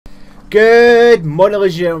Good morning,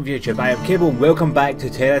 ladies and gentlemen of YouTube. I am Cable and welcome back to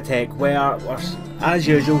TerraTech, where, as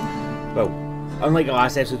usual, well, unlike the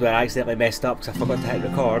last episode where I accidentally messed up because I forgot to hit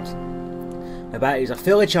record, my batteries are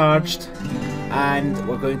fully charged and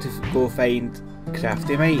we're going to go find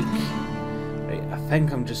Crafty Mike. Right, I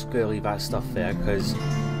think I'm just going to leave that stuff there because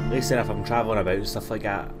at least then if I'm travelling about and stuff like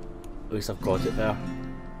that, at least I've got it there.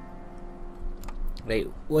 Right,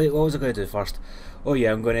 what was I going to do first? Oh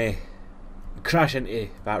yeah, I'm going to crash into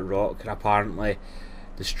that rock and apparently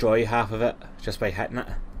destroy half of it just by hitting it.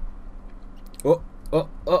 Oh, oh,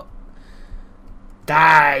 oh!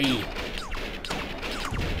 Die!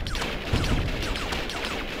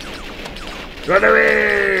 Run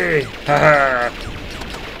away! Haha!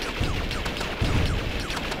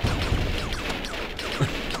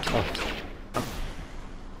 Oh.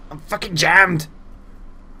 I'm fucking jammed!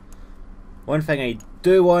 One thing I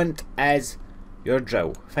do want is your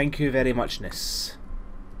drill. Thank you very muchness.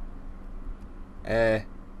 No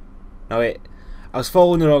wait. I was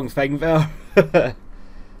following the wrong thing there.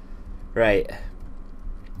 Right.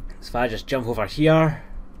 So if I just jump over here,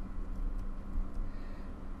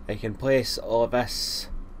 I can place all of this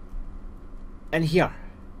in here.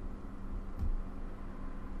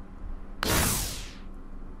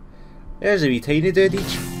 There's a wee tiny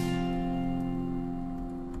dudage.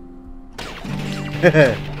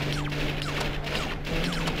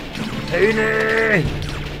 Tiny!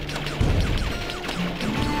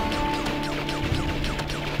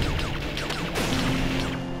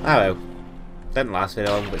 Ah well, didn't last very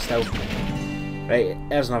long, but still. Right,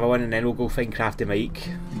 there's another one, and then we'll go find Crafty Mike.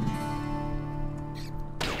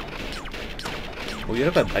 Oh, you're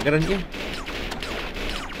a bit bigger, aren't you?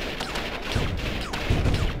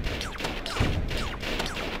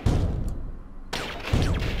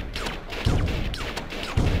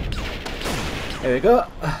 There we go.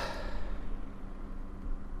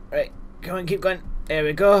 Right, come on, keep going. There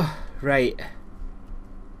we go. Right.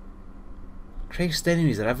 Christ,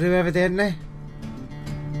 enemies are everywhere, aren't they?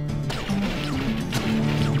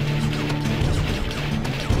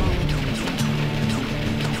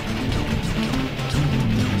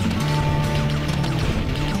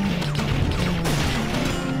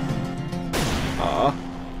 Aw.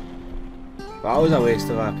 That was a waste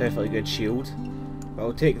of a perfectly good shield. But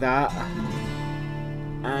I'll take that.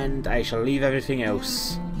 And I shall leave everything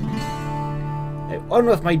else. Now, on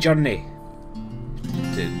with my journey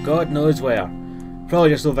to God knows where. Probably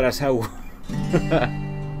just over this hill.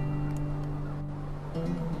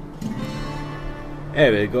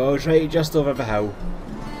 There we go, I was right just over the hill.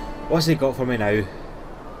 What's he got for me now?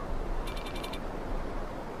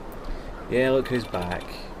 Yeah, look who's back.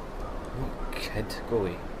 Oh, kid, go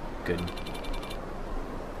away. Good.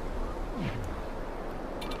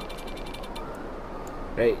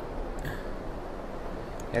 Right.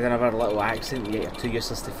 Had another little accident, yet you're too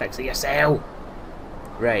useless to fix it yourself.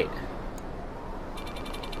 Right.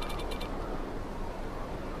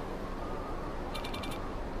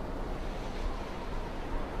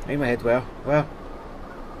 In my head, where? Where?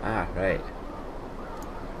 Ah, right.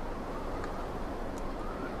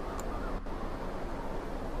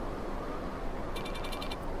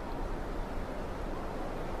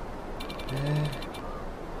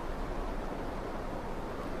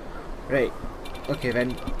 Right. Okay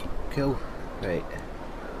then. Cool. Right.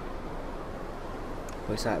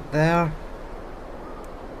 Place that there.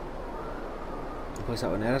 Place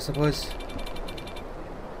that one there, I suppose.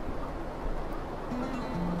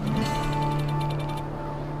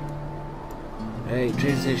 Right,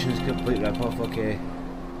 train station is complete wrap off, okay.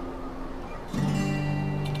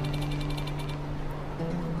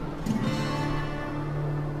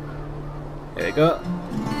 There we go.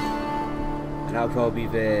 And that'll probably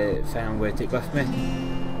be the thing I'm going to take with me,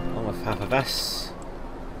 along with half of this.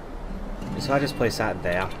 So I just place that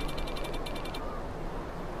there.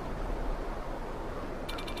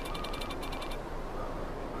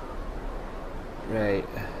 Right,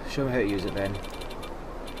 show me how to use it then.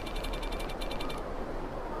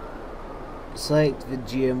 Select the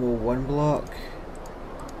GMO1 block.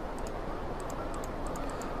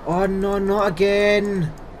 Oh no, not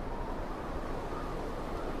again!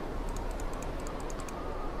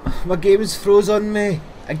 My game's froze on me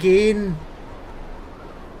again.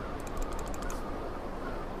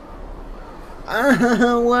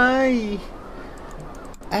 Why?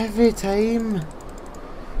 Every time.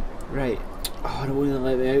 Right. Oh, they won't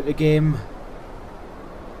let me out of the game.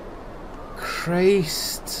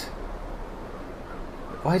 Christ.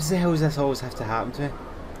 Why the hell does this always have to happen to me?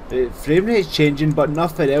 The frame rate's changing, but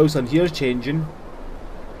nothing else on here's changing.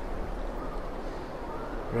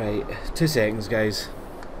 Right, 2 seconds, guys.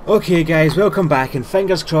 Okay guys, welcome back, and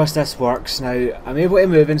fingers crossed this works. Now, I'm able to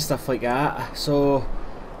move and stuff like that, so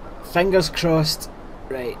fingers crossed.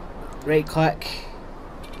 Right click.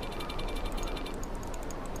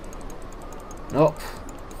 Nope.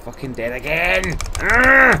 Fucking dead again!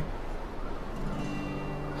 Arrgh!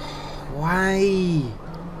 Why?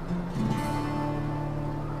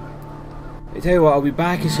 I tell you what, I'll be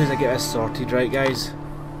back as soon as I get this sorted, right guys?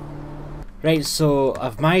 Right, so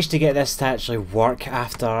I've managed to get this to actually work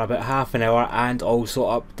after about half an hour, and also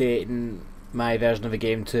updating my version of the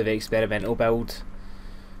game to the experimental build.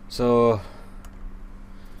 So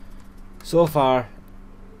far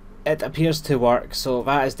it appears to work, so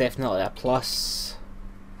that is definitely a plus.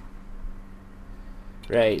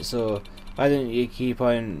 Right, so why don't you keep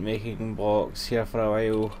on making blocks here for a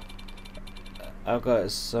while? I've got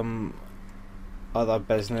some other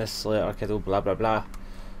business later, kiddo, blah blah blah.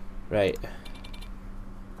 Right.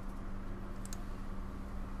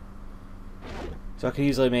 So I can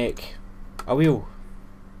easily make a wheel.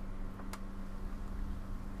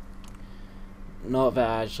 Not that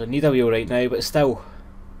I actually need a wheel right now, but still.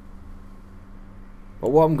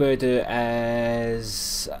 But what I'm going to do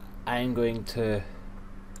is I'm going to...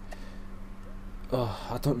 Oh,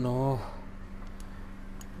 I don't know.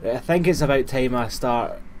 Right, I think it's about time I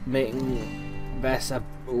start making this a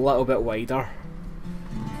little bit wider.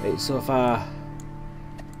 Right, so if I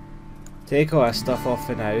take all this stuff off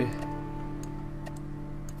for now,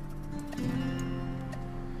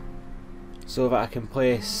 so that I can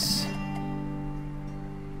place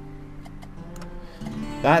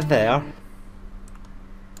that there,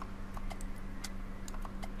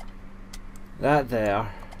 that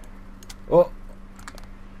there. Oh!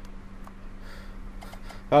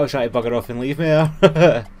 I'll try to bugger off and leave me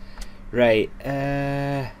there. Right,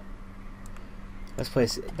 let's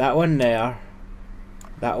place that one there,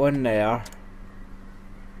 that one there.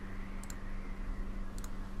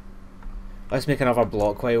 Let's make another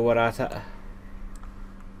block while we're at it.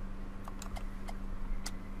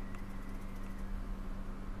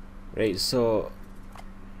 Right, so...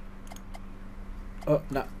 Oh,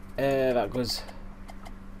 no, that goes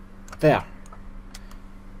there.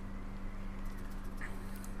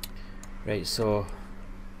 Right, so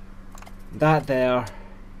that there,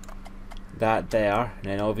 that there, and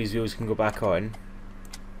then all these wheels can go back on.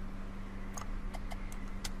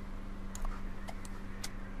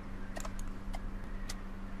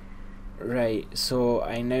 Right, so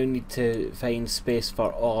I now need to find space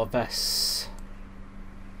for all of this.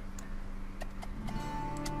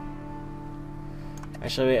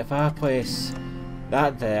 Actually, wait, if I place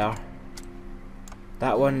that there,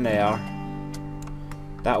 that one there,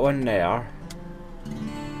 that one there,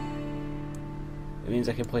 it means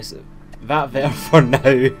I can place that there for now,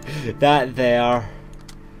 that there,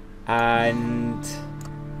 and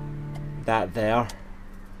that there.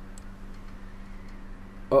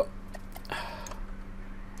 Oh.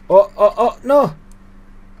 Oh, no!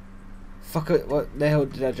 Fuck it, what the hell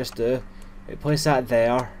did I just do? Right, place that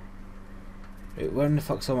there. Right, where in the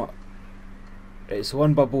fuck's all my... Right, so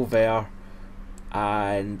one bubble there,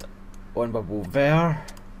 and one bubble there.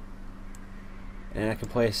 And then I can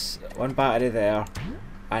place one battery there,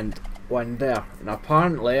 and one there. And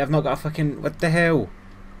apparently I've not got a fucking... What the hell?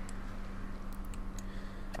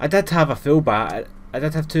 I did have a full battery. I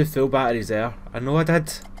did have two full batteries there. I know I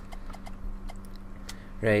did.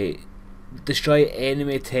 Right. Destroy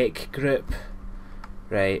enemy tech group.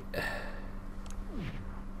 Right.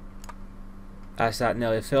 That's that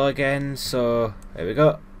nearly full again, so there we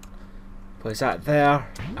go. Place that there,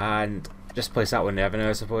 and just place that one there now,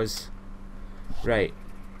 I suppose. Right.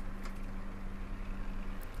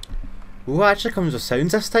 Ooh, actually comes with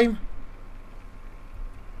sounds this time.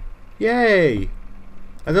 Yay!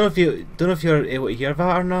 I don't know if you're able to hear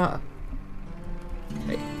that or not.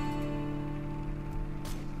 Right.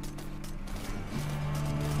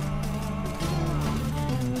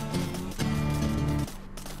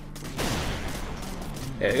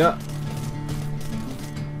 There we go.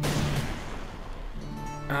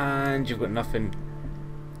 And you've got nothing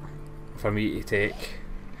for me to take.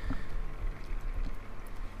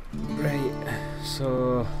 Right,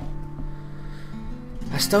 so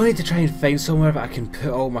I still need to try and find somewhere that I can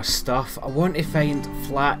put all my stuff. I want to find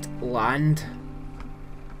flat land.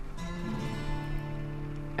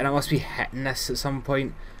 And I must be hitting this at some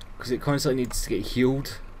point because it constantly needs to get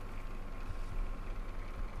healed.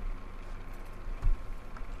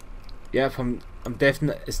 Yep, I'm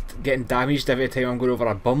definitely, it's getting damaged every time I'm going over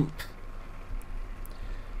a bump.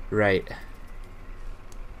 Right.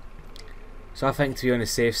 So I think to be on the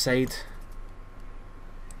safe side,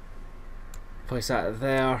 place that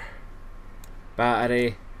there,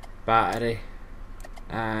 battery, battery,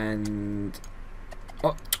 and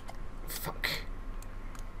oh fuck.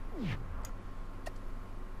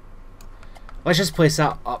 Let's just place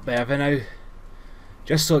that up there for now,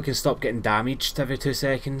 just so it can stop getting damaged every 2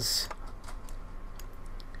 seconds.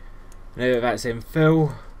 Now that that's in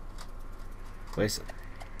full, place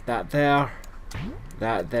that there, and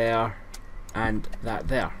that there.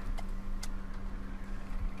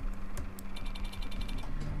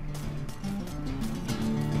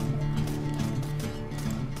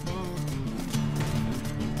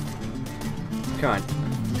 Come on,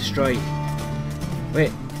 destroy.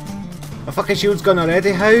 Wait, my fucking shield's gone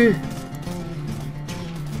already, how?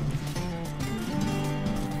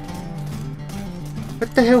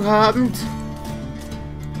 What the hell happened?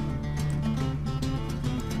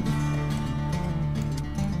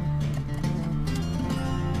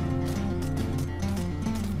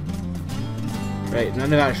 Right, none of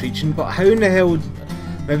that's reaching, but how in the hell...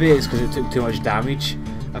 Maybe it's because it took too much damage.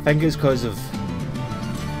 I think it's because of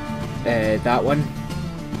that one,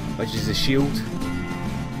 which is the shield.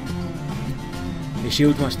 The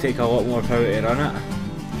shield must take a lot more power to run it.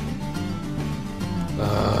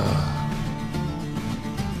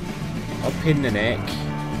 A pain in the neck.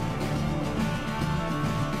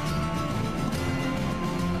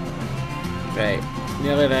 Right,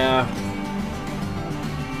 nearly there.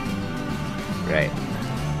 Right.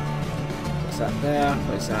 What's that there?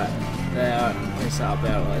 What's that there? What's that up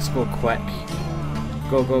there? Let's go quick.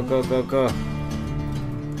 Go, go, go, go, go.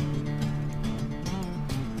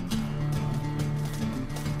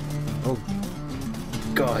 Oh,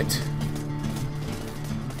 God.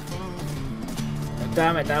 Oh,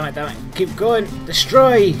 damn it, damn it, damn it. Keep going.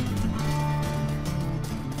 Destroy!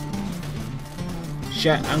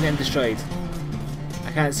 Shit, I'm getting destroyed.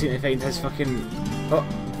 I can't seem to find his fucking... Oh,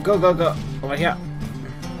 go, go, go. Over here.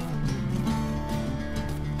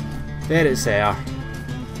 There it's there.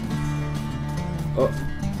 Oh.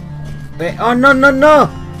 Wait, oh no, no, no!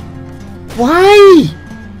 Why?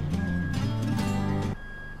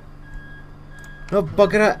 No,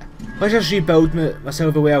 bugger it. Let's just rebuild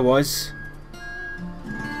myself the way I was.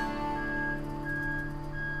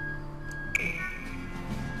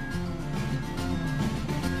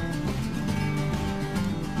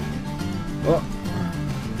 Oh.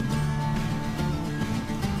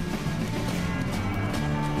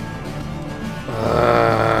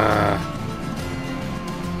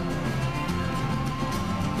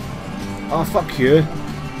 Oh, fuck you.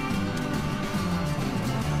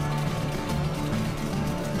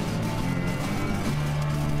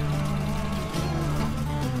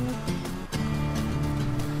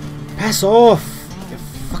 Piss off, you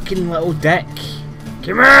fucking little dick.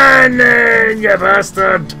 Come on then, you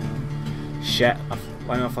bastard. Shit,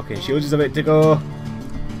 one of my fucking shields is about to go.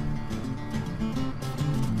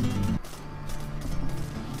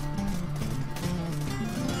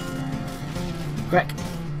 Quick.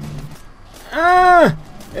 Ah!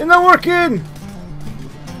 It's not working!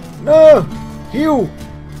 No! Heal!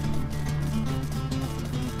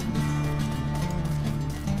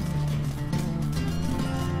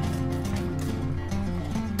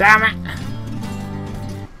 Damn it!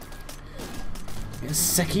 Get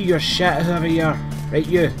sick of your shit, whoever you are. Right,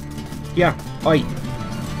 you. Here. Oi.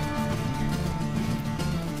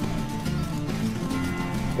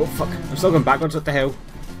 Oh fuck. I'm still going backwards, what the hell?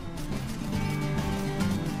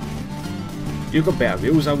 You've got better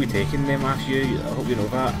wheels, I'll be taking them off you, I hope you know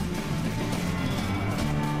that.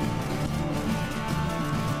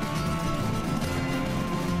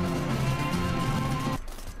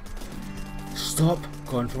 Stop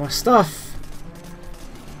going for my stuff!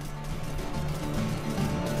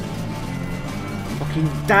 Fucking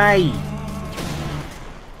die!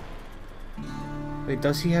 Wait,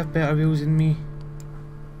 does he have better wheels than me?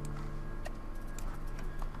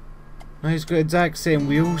 No, he's got exact same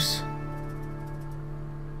wheels.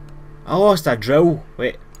 I lost a drill.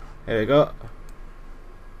 Wait, here we go.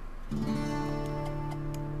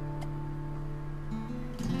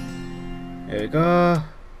 There we go.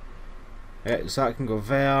 Right, so that can go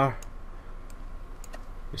there.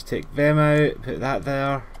 Just take them out, put that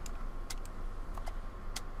there.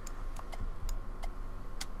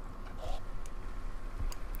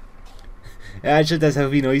 It actually does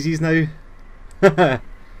have wee noises now.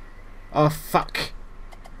 Oh fuck.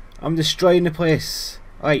 I'm destroying the place.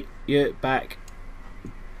 Right, you back.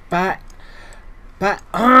 Back. Back.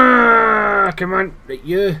 Ah, come on. Right,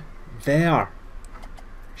 you. There.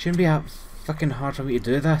 Shouldn't be that fucking hard for me to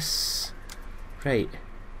do this. Right.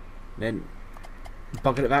 Then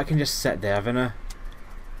bugger it, that can just sit there, Vinna.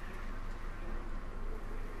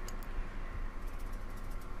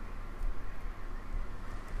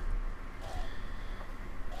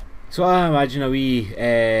 So I imagine a wee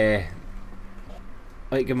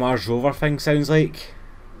like a Mars rover thing sounds like.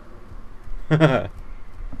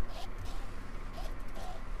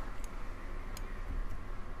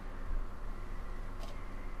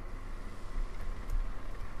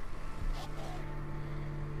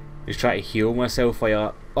 Just trying to heal myself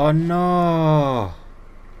while oh no!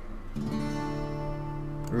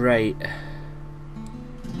 Right.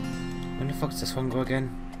 When the fuck does this one go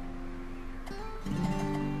again?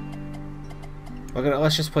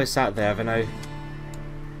 Let's just place that there for now.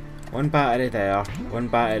 One battery there, one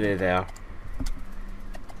battery there.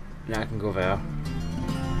 Now I can go there.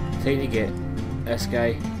 Time to get this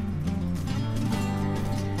guy.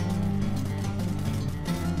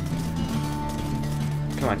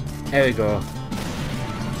 Come on, there we go.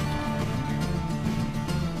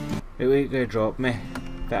 Wait, gonna drop me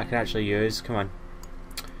that I can actually use. Come on.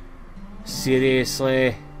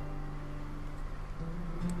 Seriously.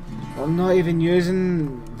 I'm not even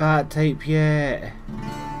using that type yet.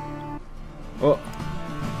 Oh.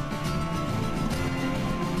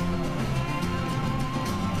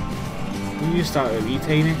 Will you start with wee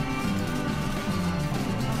tiny?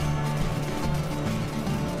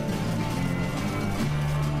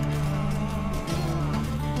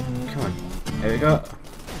 Come on. There we go.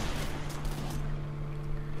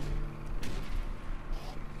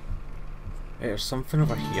 There's something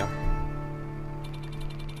over here.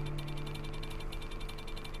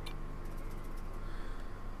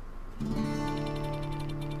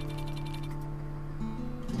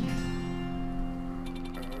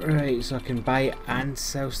 Right, so I can buy and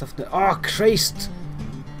sell stuff now. Oh Christ!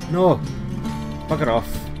 No! Bugger off.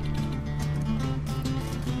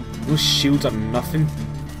 Those shields are nothing.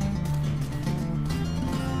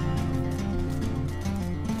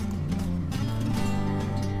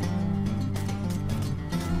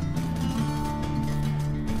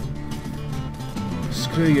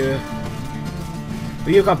 Screw you.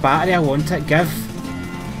 But you've got a battery, I want it, give.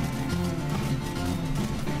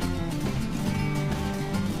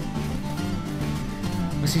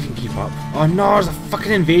 Let's see if you can keep up. Oh no, there's a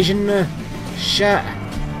fucking invasion now. Shit.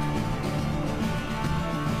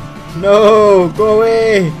 No, go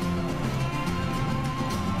away.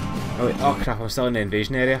 Oh wait, oh crap, I'm still in the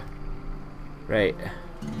invasion area. Right.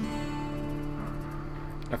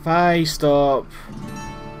 If I stop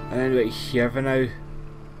and then wait here for now,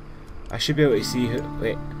 I should be able to see who.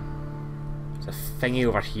 Wait, there's a thingy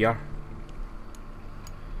over here.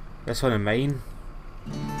 This one is mine.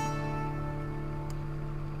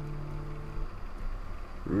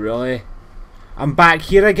 Really? I'm back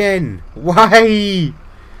here again. Why?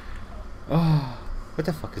 Oh, what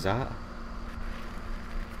the fuck is that?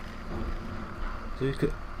 There's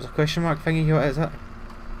a question mark thingy here. What is it?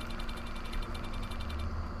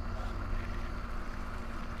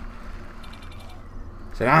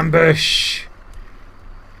 It's an ambush!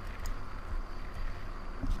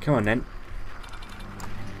 Come on then.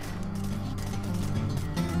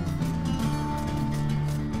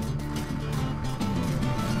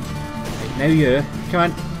 Right, now you. Come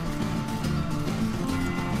on.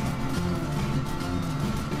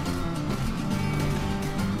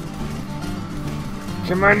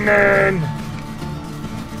 Come on then!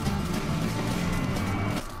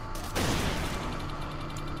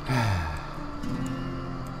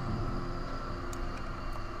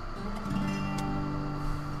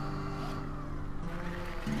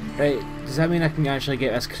 Right, does that mean I can actually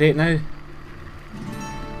get this crate now?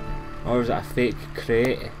 Or is it a fake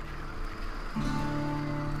crate?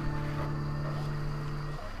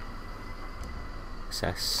 What's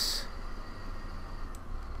this?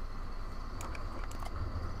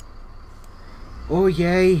 Oh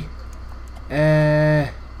yay!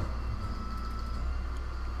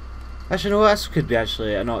 Actually no, this could be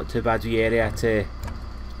actually a not too bad wee area to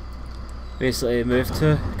basically move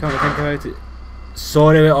to, come to think about it.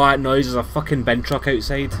 Sorry about all that noise, there's a fucking bin truck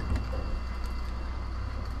outside.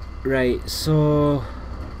 Right, so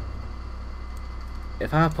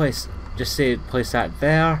if I place, just say place that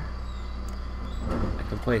there, I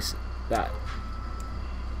can place that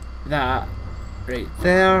right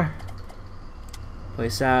there,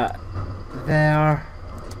 place that there,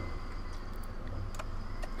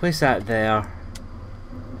 place that there.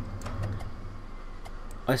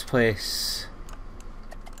 Let's place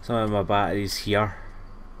some of my batteries here.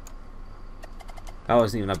 That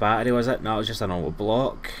wasn't even a battery, was it? No, it was just a normal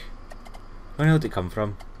block. Where the hell did it come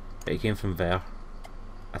from? It came from there,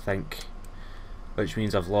 I think. Which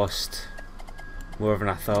means I've lost more than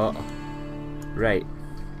I thought. Right.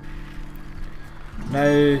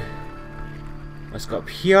 Now, let's go up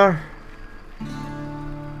here.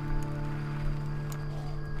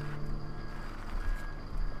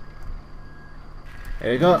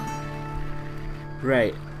 There we go.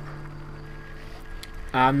 Right.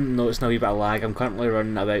 I'm noticing a wee bit of lag. I'm currently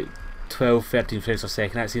running about 12-13 frames per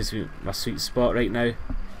second. That seems to be my sweet spot right now.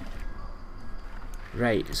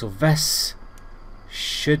 Right, so this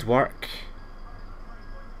should work.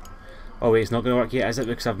 Oh wait, it's not going to work yet, is it?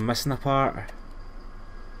 Because I'm missing a part.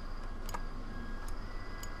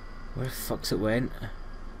 Where the fuck's it went?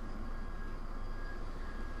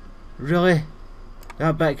 Really?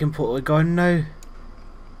 That bit completely gone now?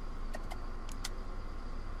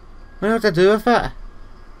 What do I have to do with it?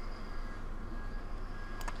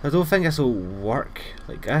 I don't think this will work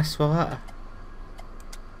like this, will it?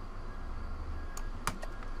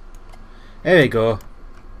 There we go.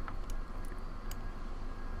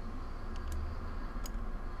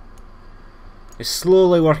 It's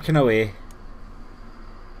slowly working away.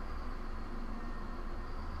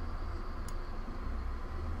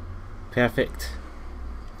 Perfect.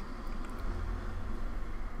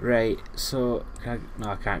 Right, so no,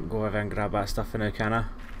 I can't go over and grab that stuff now, can I?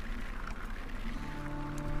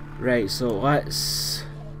 Right, so let's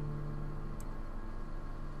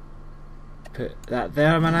put that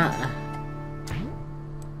there a minute,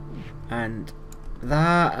 and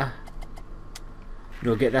that.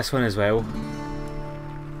 No, get this one as well.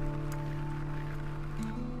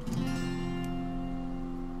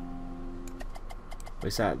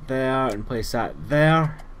 Place that there and place that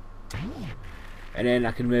there. And then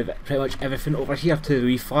I can move pretty much everything over here to the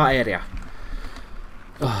wee flat area.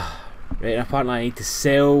 Oh, right, and apparently I need to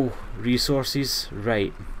sell resources.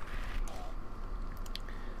 Right.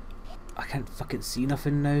 I can't fucking see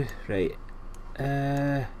nothing now. Right.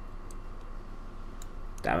 Damn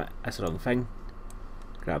it, that's the wrong thing.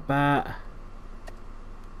 Grab that.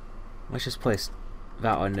 Let's just place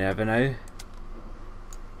that on there for now.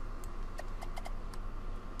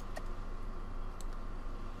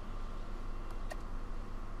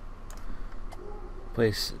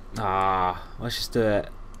 Place. Let's just do it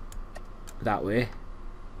that way.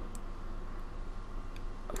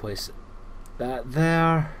 Place that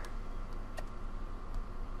there.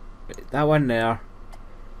 That one there.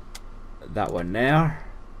 That one there.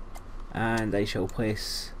 And I shall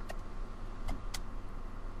place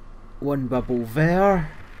one bubble there.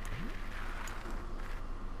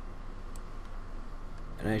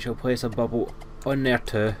 And I shall place a bubble on there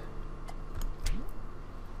too.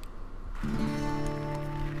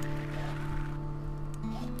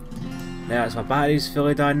 Now that's my batteries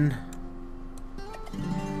fully done.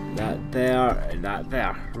 That there and that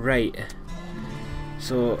there. Right.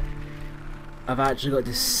 So I've actually got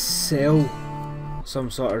to sell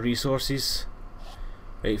some sort of resources.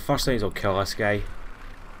 Right, first thing is I'll kill this guy.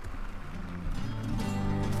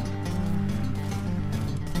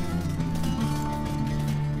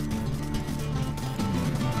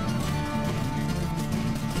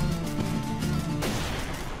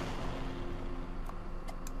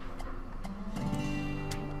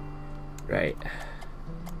 Right.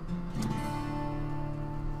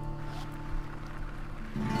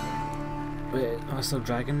 Wait, am I still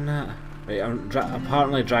dragging that? Wait, I'm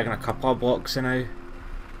apparently dragging a couple of blocks now.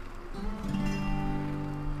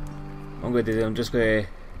 What I'm going to do, I'm just going to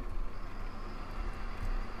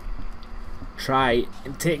try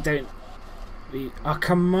and take down the... Oh,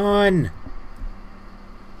 come on!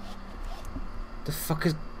 The fuck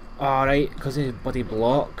is... Alright, because of bloody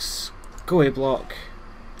blocks. Go away, block.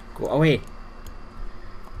 Go away.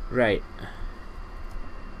 Right.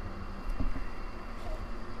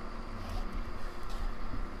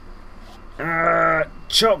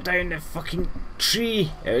 Chop down the fucking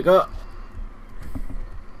tree. There we go.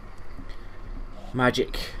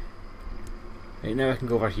 Magic. Right, now I can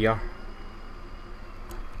go over here.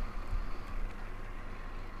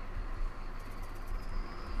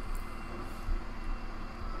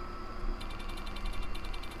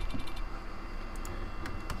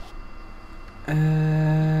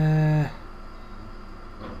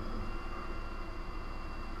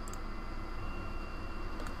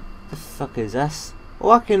 The fuck is this? Oh,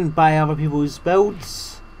 I can buy other people's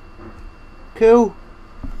builds. Cool.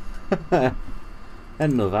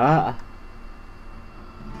 Didn't know that.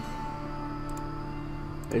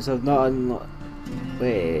 Right, so I've not unlocked.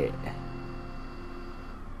 Wait.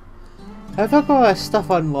 Have I got this stuff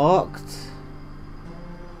unlocked?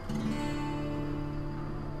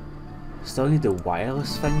 Still need the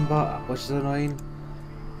wireless thing, but which is annoying.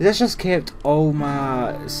 This just kept all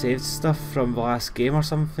my saved stuff from the last game or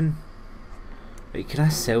something. Wait, can I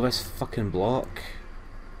sell this fucking block?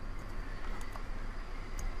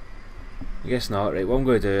 I guess not. Right, what I'm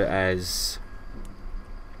going to do is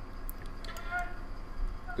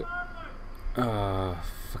Ah,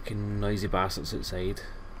 fucking noisy bastards outside.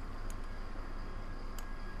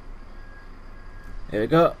 There we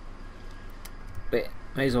go. Wait,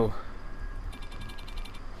 might as well.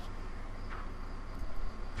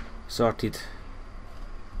 Sorted.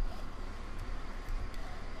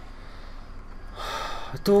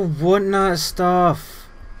 I don't want that stuff.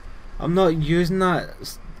 I'm not using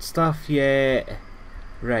that stuff yet.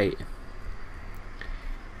 Right.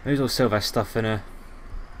 Might as well sell this stuff in a.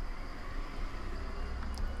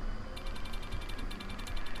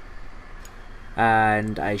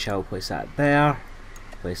 And I shall place that there.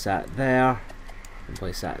 Place that there. And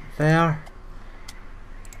place that there.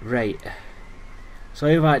 Right.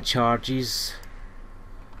 So how that charges.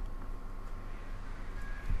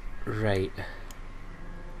 Right.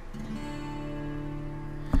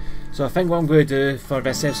 So I think what I'm going to do for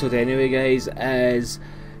this episode anyway, guys, is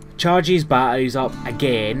charge these batteries up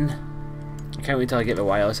again. I can't wait until I get the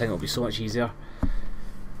wireless thing, it'll be so much easier.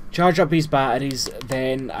 Charge up these batteries,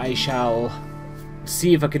 then I shall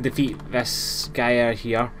see if I can defeat this guy out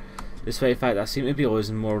here. Despite the fact that I seem to be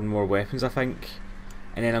losing more and more weapons, I think.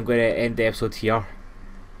 And then I'm going to end the episode here.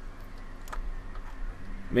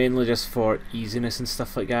 Mainly just for easiness and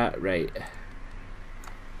stuff like that. Right.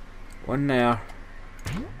 One there.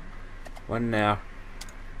 One there.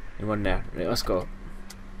 And one there. Right, let's go.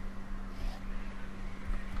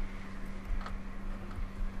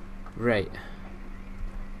 Right.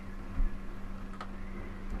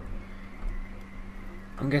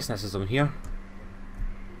 I'm guessing this is on here.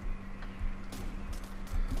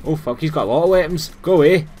 Oh fuck, he's got a lot of weapons. Go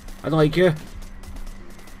away. I don't like you.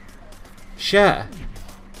 Shit.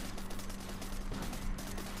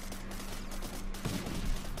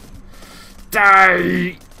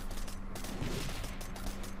 Die!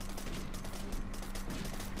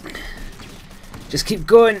 Just keep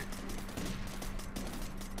going.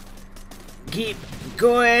 Keep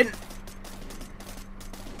going.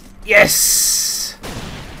 Yes!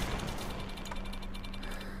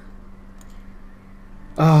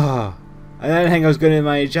 Oh, I didn't think I was going to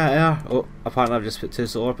manage that there. Oh, apparently I've just put two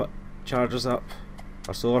solar chargers up.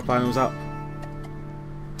 Or solar panels up.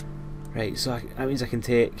 Right, so that means I can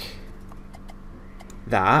take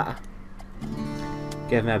that.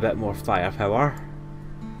 Give me a bit more firepower.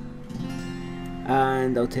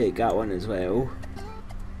 And I'll take that one as well.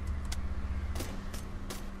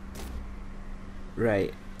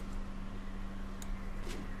 Right.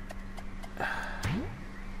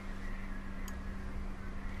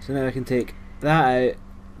 So now I can take that out,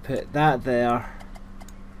 put that there,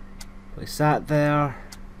 place that there.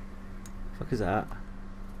 What the fuck is that?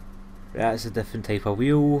 Right, that's a different type of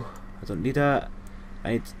wheel. I don't need it. I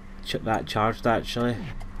need that charged actually.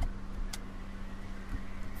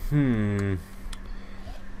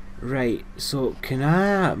 Right, so can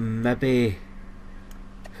I maybe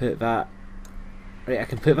put that. Right, I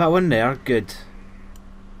can put that one there, good. So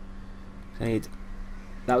I need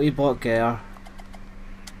that wee block there.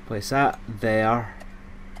 Place that there.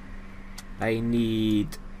 I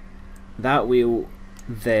need that wheel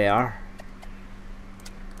there.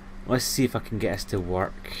 Let's see if I can get this to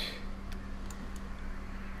work.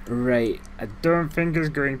 Right, I don't think it's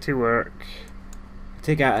going to work.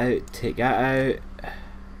 Take that out, take that out.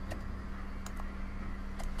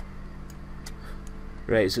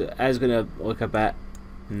 Right, so it's going to look a bit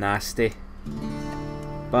nasty.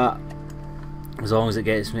 But as long as it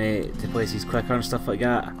gets me to places quicker and stuff like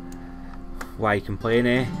that, why complain,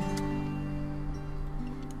 eh?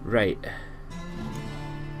 Right.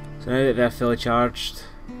 So now that they're fully charged,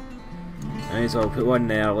 I may as well put one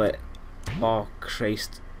there. Oh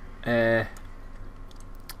Christ. Place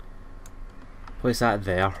that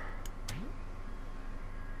there.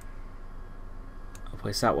 I'll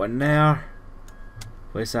place that one there.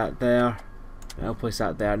 Place that there. And I'll place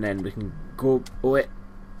that there, and then we can go. Oh wait.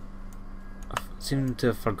 I seem to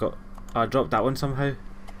have forgot. I dropped that one somehow.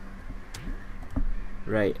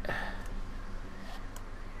 Right.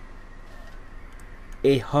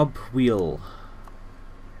 A hub wheel.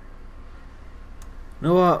 You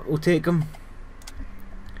know what? We'll take them.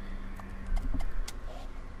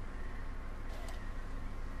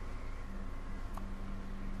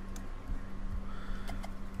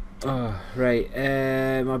 Oh, right.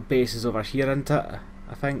 My base is over here, isn't it?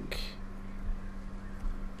 I think.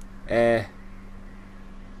 I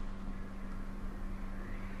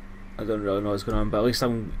don't really know what's going on, but at least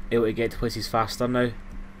I'm able to get to places faster now.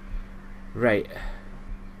 Right.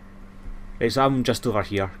 Right, so I'm just over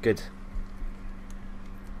here. Good.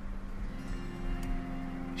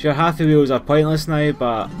 Sure, half the wheels are pointless now,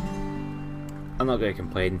 but I'm not going to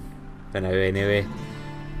complain for now anyway.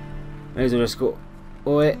 Might as well just go.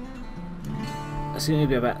 Oh wait. seem to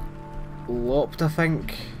be a bit lopped, I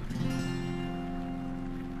think.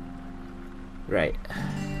 Right.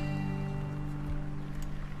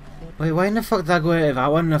 Wait, why in the fuck did I go out of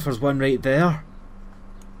that one if there's one right there?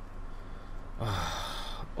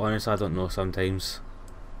 Honestly, I don't know sometimes.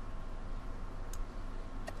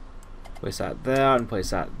 Place that there and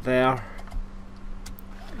place that there.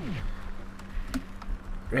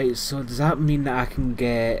 Right, so does that mean that I can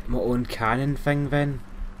get my own Canon thing then?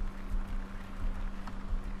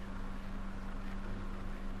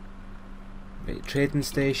 Right, trading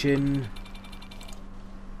station.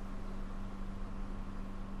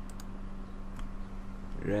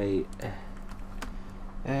 Right.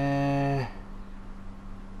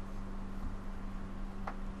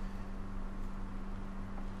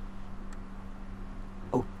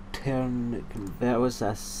 Oh, turn convert. What's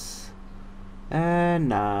this?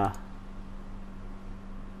 Nah.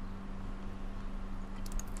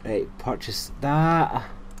 Right, purchase that,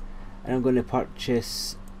 and I'm going to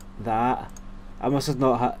purchase that. I must have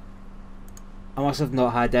not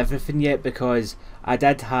had everything yet because I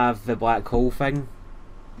did have the black hole thing.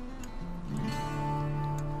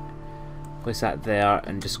 Place that there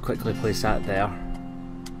and just quickly place that there.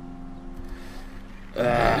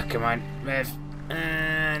 Come on, move.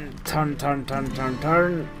 And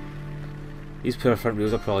turn. These poor front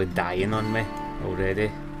wheels are probably dying on me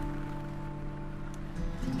already.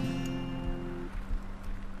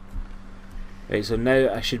 Right, so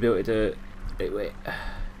now I should be able to do... Right, wait.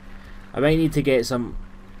 I might need to get some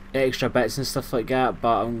extra bits and stuff like that,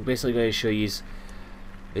 but I'm basically going to show you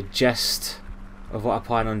the gist of what I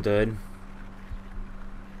plan on doing.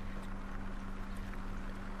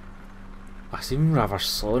 I seem rather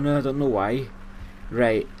slow now, I don't know why.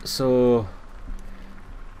 Right, so...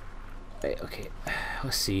 Right, okay,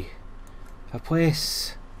 let's see. If I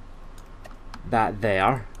place that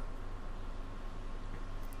there,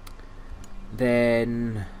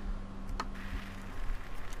 then...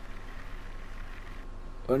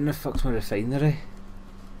 Where the fuck's my refinery?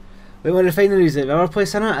 Wait, my refinery is at the other place,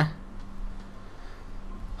 isn't it?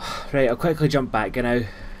 Right, I'll quickly jump back now.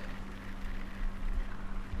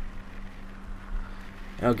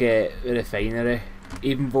 I'll get the refinery.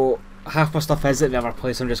 Even though half my stuff is at the other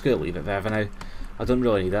place, I'm just going to leave it there for now. I don't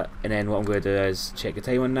really need it. And then what I'm going to do is check the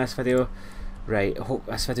time on this video. Right, I hope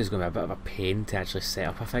this video is going to be a bit of a pain to actually set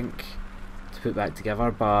up, I think, to put back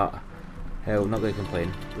together, but hell, I'm not going to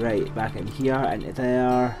complain. Right, back in here, into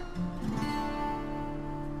there.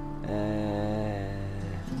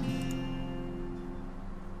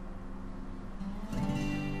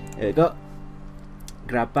 There we go.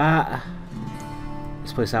 Grab that.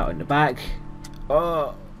 Let's place that in the back.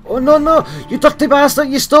 Oh no, you dirty bastard,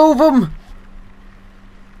 you stole them!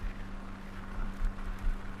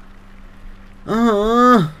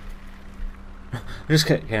 I'm just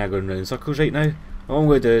kind of going round in circles right now. What I'm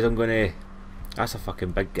going to do is I'm going to... That's a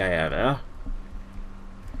fucking big guy out there.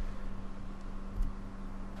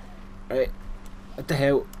 Right, what the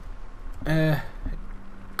hell?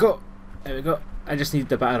 Go! There we go. I just need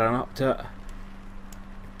the bit of run up to it.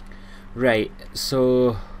 Right,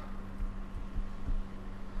 so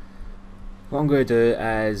what I'm going to do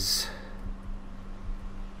is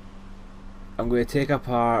I'm going to take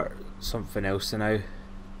apart something else now.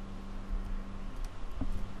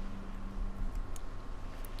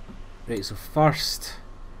 Right, so first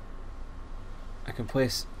I can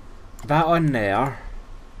place that on there,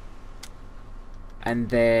 and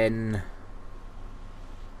then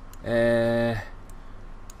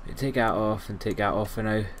take that off and take that off for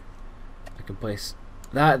now. I can place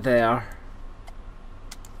that there,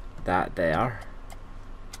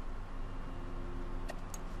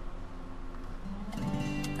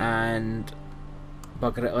 and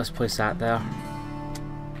bugger it, let's place that there.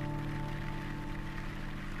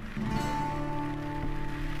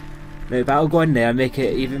 Now that'll go in there, make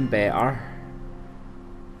it even better.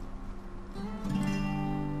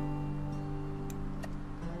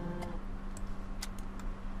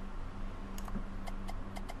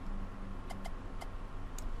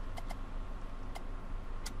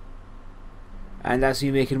 And that's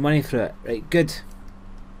you making money through it. Right, good.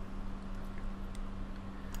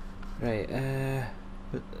 Right,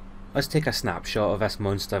 let's take a snapshot of this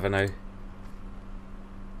monster for now.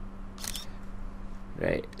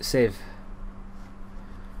 Right, save.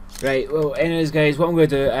 Right, well anyways guys, what I'm going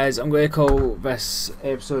to do is I'm going to call this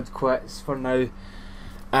episode quits for now.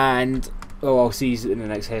 And, well, I'll see you in the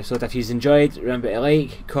next episode. If you've enjoyed, remember to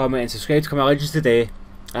like, comment and subscribe to come my legends today.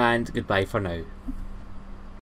 And goodbye for now.